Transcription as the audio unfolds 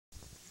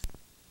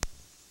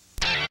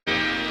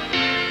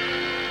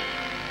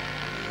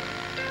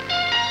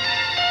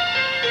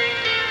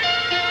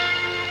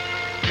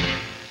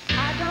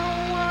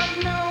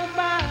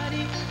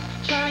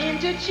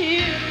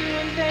children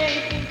when they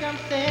think I'm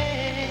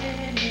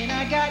sad. And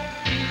I got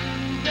you,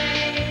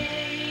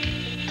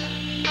 babe.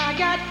 I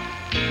got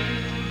you,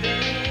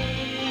 babe.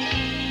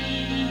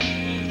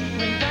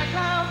 When the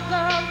clouds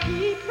of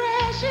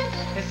depression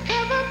has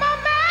covered my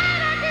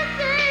mind, I can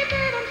say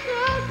that I'm so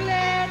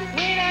glad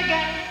when I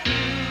got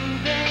you,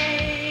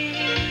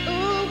 babe.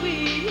 Ooh,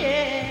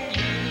 yeah,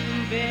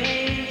 you,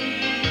 babe.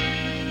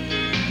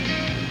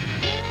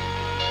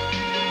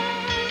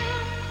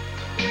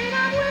 When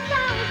I'm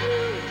without you,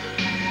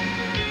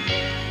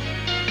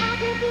 I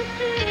get this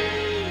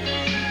feeling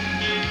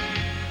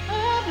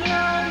of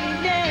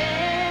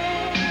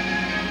loneliness.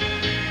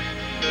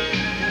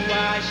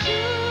 Why should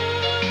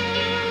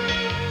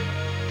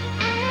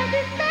I have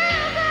this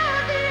spell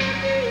of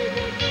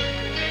emptiness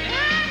when I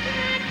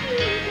got you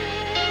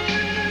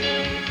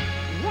there,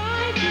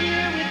 right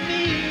here with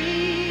me,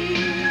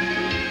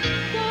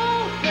 so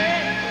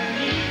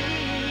faithfully,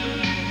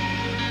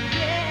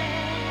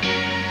 yeah.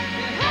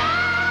 And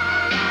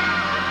all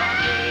I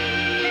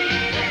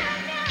need is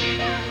you,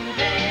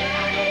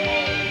 baby.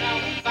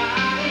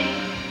 Nobody,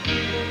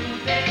 you,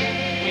 baby.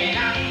 When I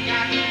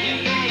got you,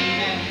 baby,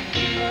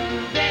 you,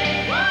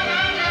 baby. What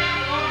I'm not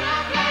gonna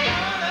play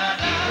other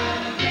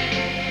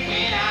than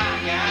when I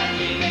got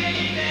you,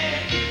 baby.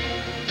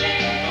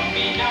 There won't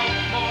be no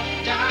more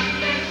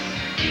darkness,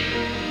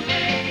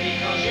 baby,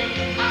 because you're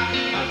my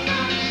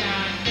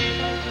sunshine.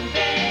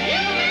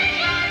 You make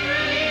life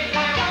really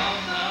like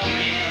so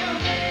real.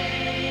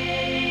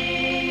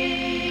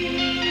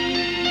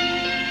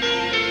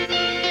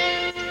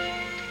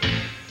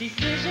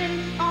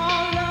 Decisions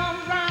all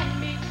around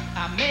me.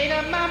 I made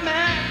up my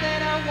mind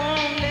that I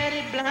won't let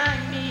it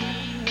blind me.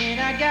 When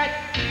I got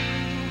you,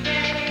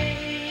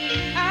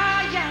 babe.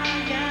 Ah, yeah,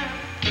 yeah.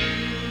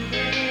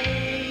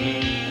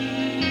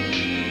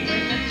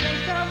 When the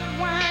taste of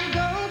wine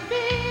goes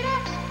bitter,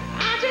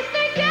 I just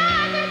thank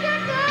God that the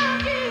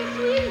cup is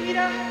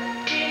sweeter.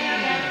 When I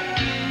got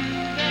you,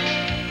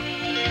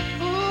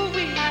 babe. Ooh,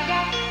 when I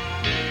got you,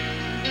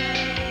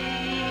 babe.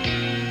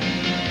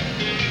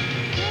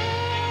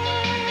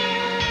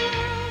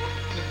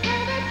 With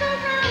all that's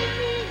around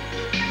me,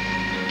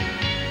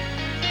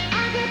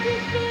 I get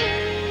this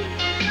feeling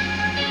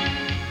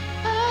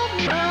of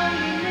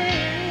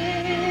loneliness.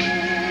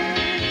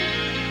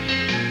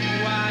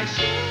 Why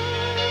should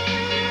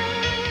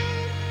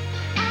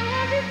I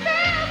have this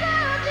spell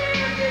of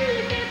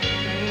emptiness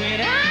when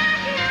I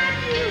got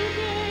you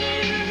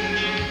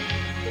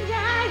there,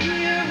 right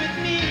here with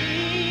me,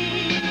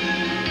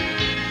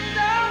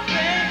 so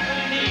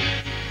faithfully,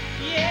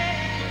 yeah,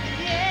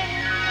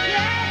 yeah,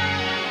 yeah.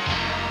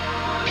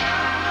 All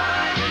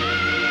I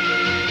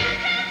need is you,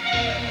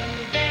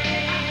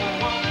 babe. I don't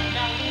want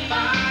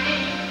nobody,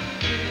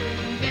 you,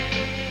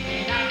 babe.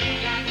 And I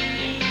got you,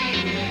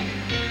 baby.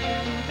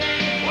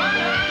 What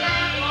I'm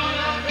not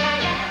gonna play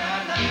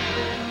other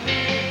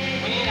than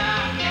when I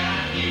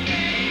got you,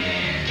 baby.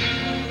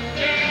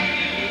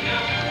 Baby, you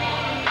don't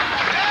wanna.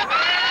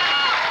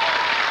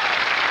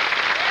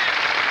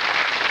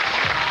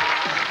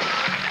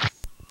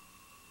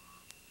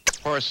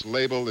 Horse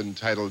label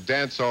entitled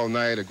Dance All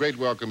Night. A great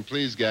welcome,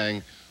 please,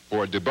 gang,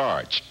 for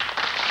Debarge.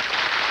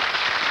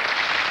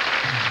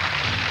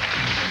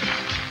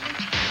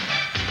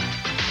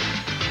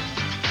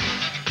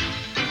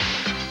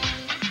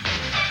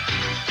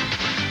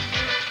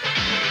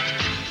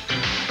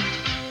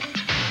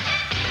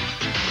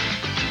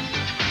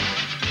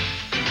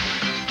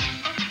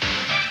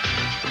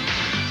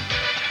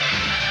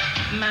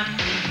 My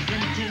baby's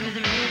into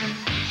the rhythm.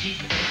 She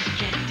says she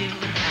can't do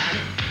without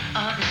it.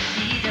 All that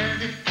she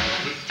does is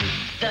always to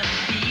the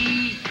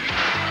beat.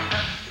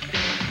 Up the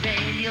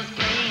radio's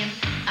playing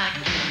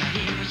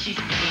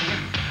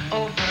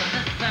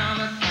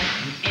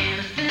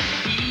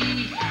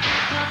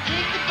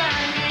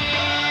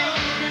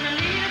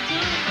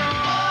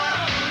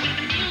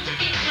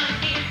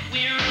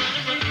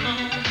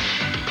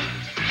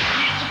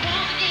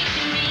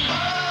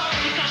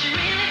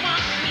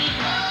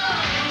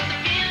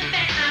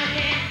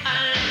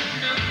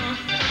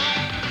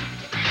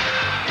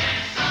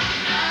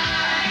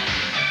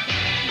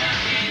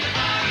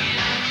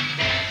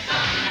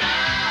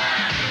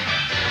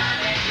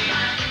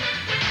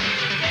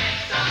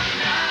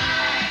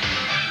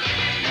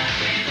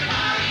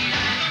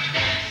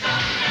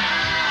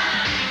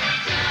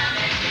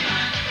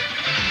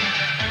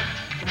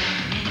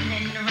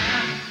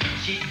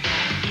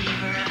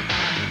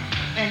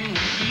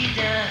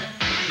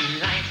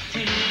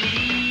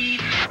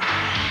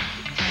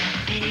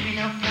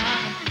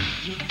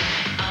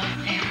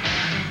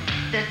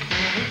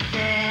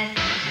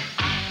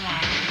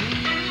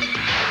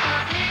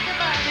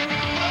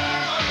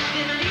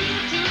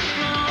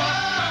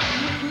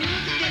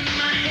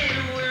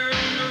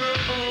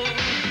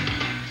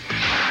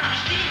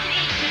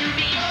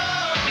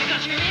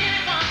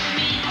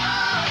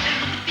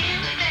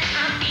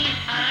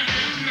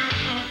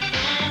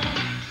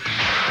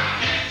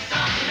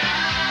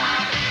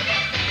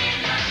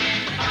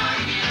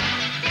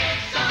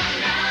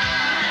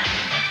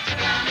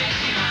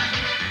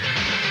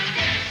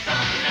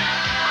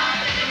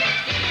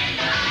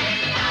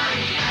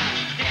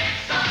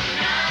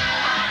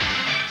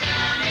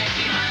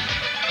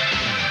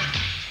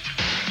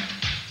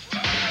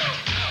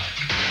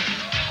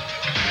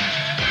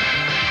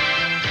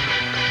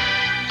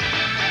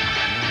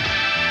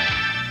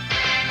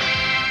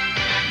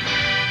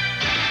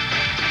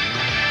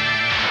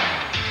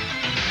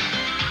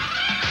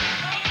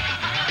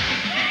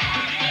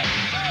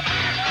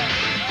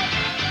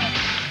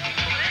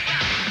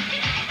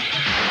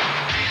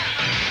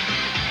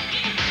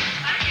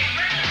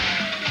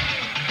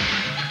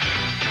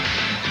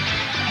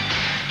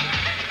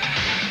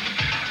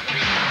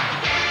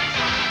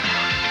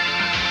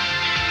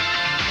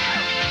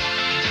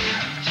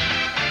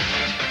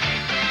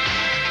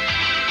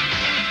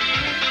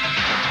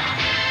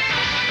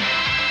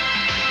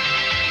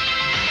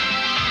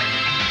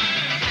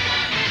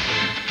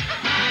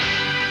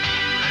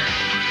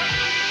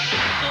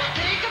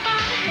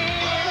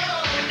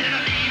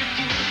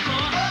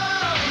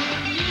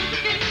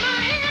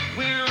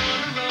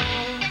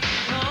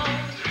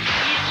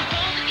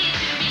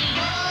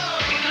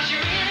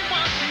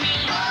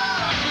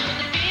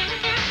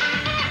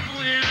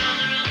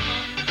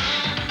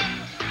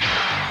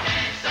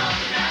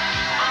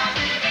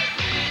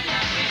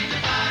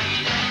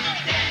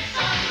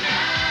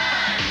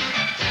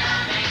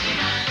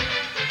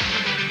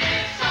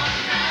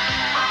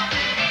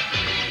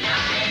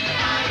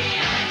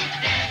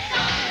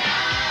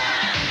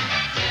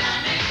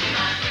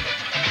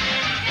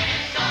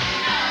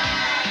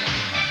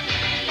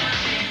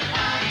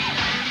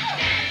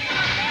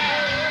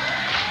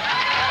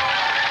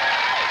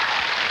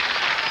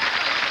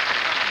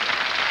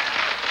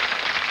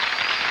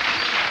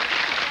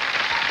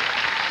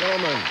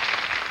Coleman.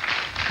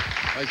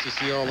 Nice to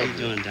see all How of you you.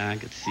 doing, Don?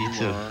 Good to see you,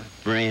 too. Lamar.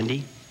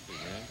 Brandy.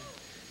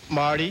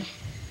 Marty.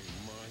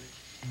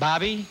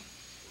 Bobby.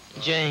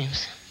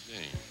 James.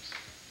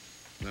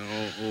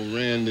 Now, old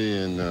Randy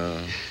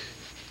and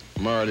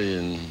Marty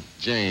and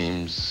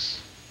James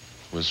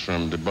was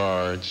from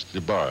Debarge.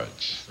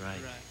 That's right.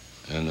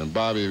 And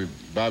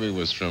Bobby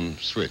was from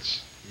Switch.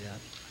 Yeah.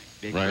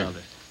 Big Right.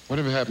 brother.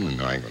 Whatever happened?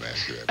 No, I ain't gonna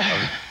ask you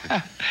that.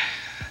 Bobby.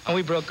 And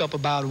we broke up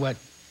about,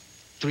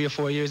 3 or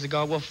 4 years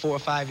ago? Well, 4 or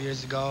 5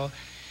 years ago.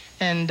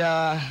 And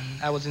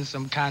I was in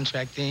some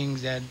contract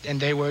things, and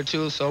they were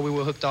too, so we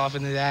were hooked off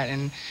into that.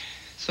 And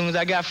as soon as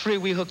I got free,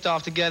 we hooked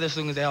off together as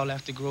soon as they all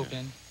left the group.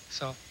 And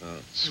so.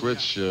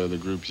 Switch, the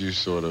group you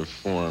sort of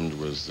formed,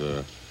 was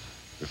the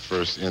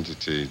first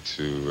entity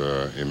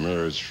to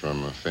emerge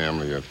from a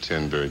family of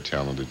 10 very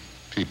talented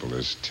people.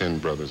 There's 10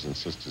 brothers and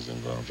sisters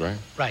involved, right?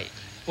 Right.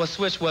 Well,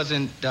 Switch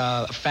wasn't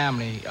a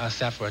family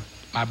except for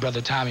my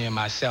brother Tommy and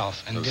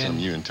myself. And then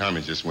you and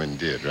Tommy just went and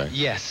did, right?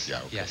 Yes.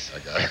 Yeah, okay. Yes. I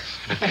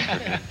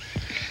got it.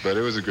 But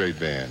it was a great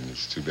band.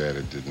 It's too bad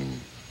it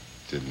didn't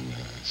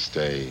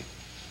stay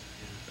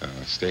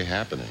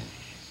happening.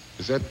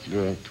 Is that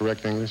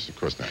correct English? Of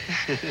course not.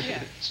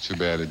 Yeah. It's too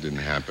bad it didn't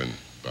happen,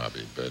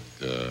 Bobby. But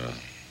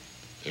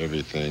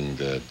everything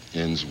that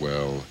ends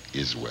well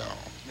is well.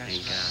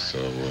 Thank God.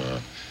 So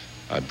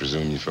I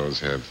presume you fellas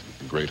have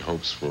great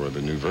hopes for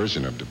the new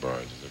version of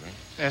Debarge, is that right?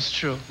 That's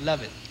true.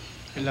 Love it.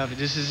 We love it.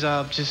 This is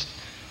just,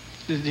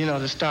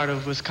 the start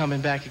of what's coming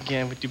back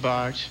again with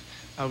Debarge.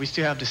 We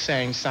still have the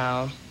same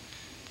sound.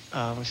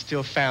 We're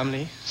still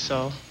family.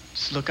 So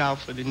just look out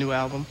for the new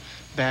album,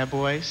 Bad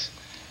Boys.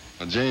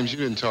 Now, James, you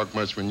didn't talk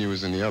much when you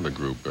was in the other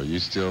group. Are you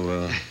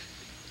still,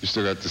 you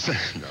still got the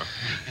same? No.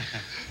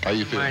 How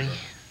you feeling? Marty.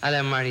 I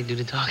let Marty do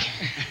the talking.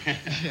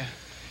 Yeah.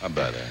 How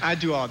about that? I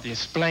do all the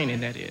explaining,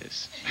 that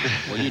is.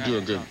 Well, you do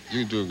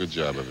a good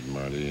job of it,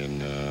 Marty,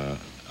 and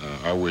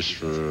our wish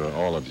for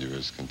all of you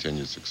is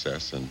continued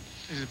success. And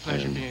It's a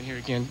pleasure And- being here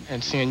again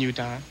and seeing you,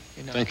 Don.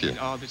 Thank you. And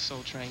all the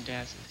Soul Train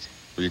dancers.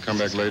 will you come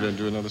back later and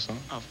do another song?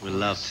 Of We'd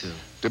course. love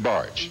to.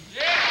 Debarge.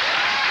 Yeah!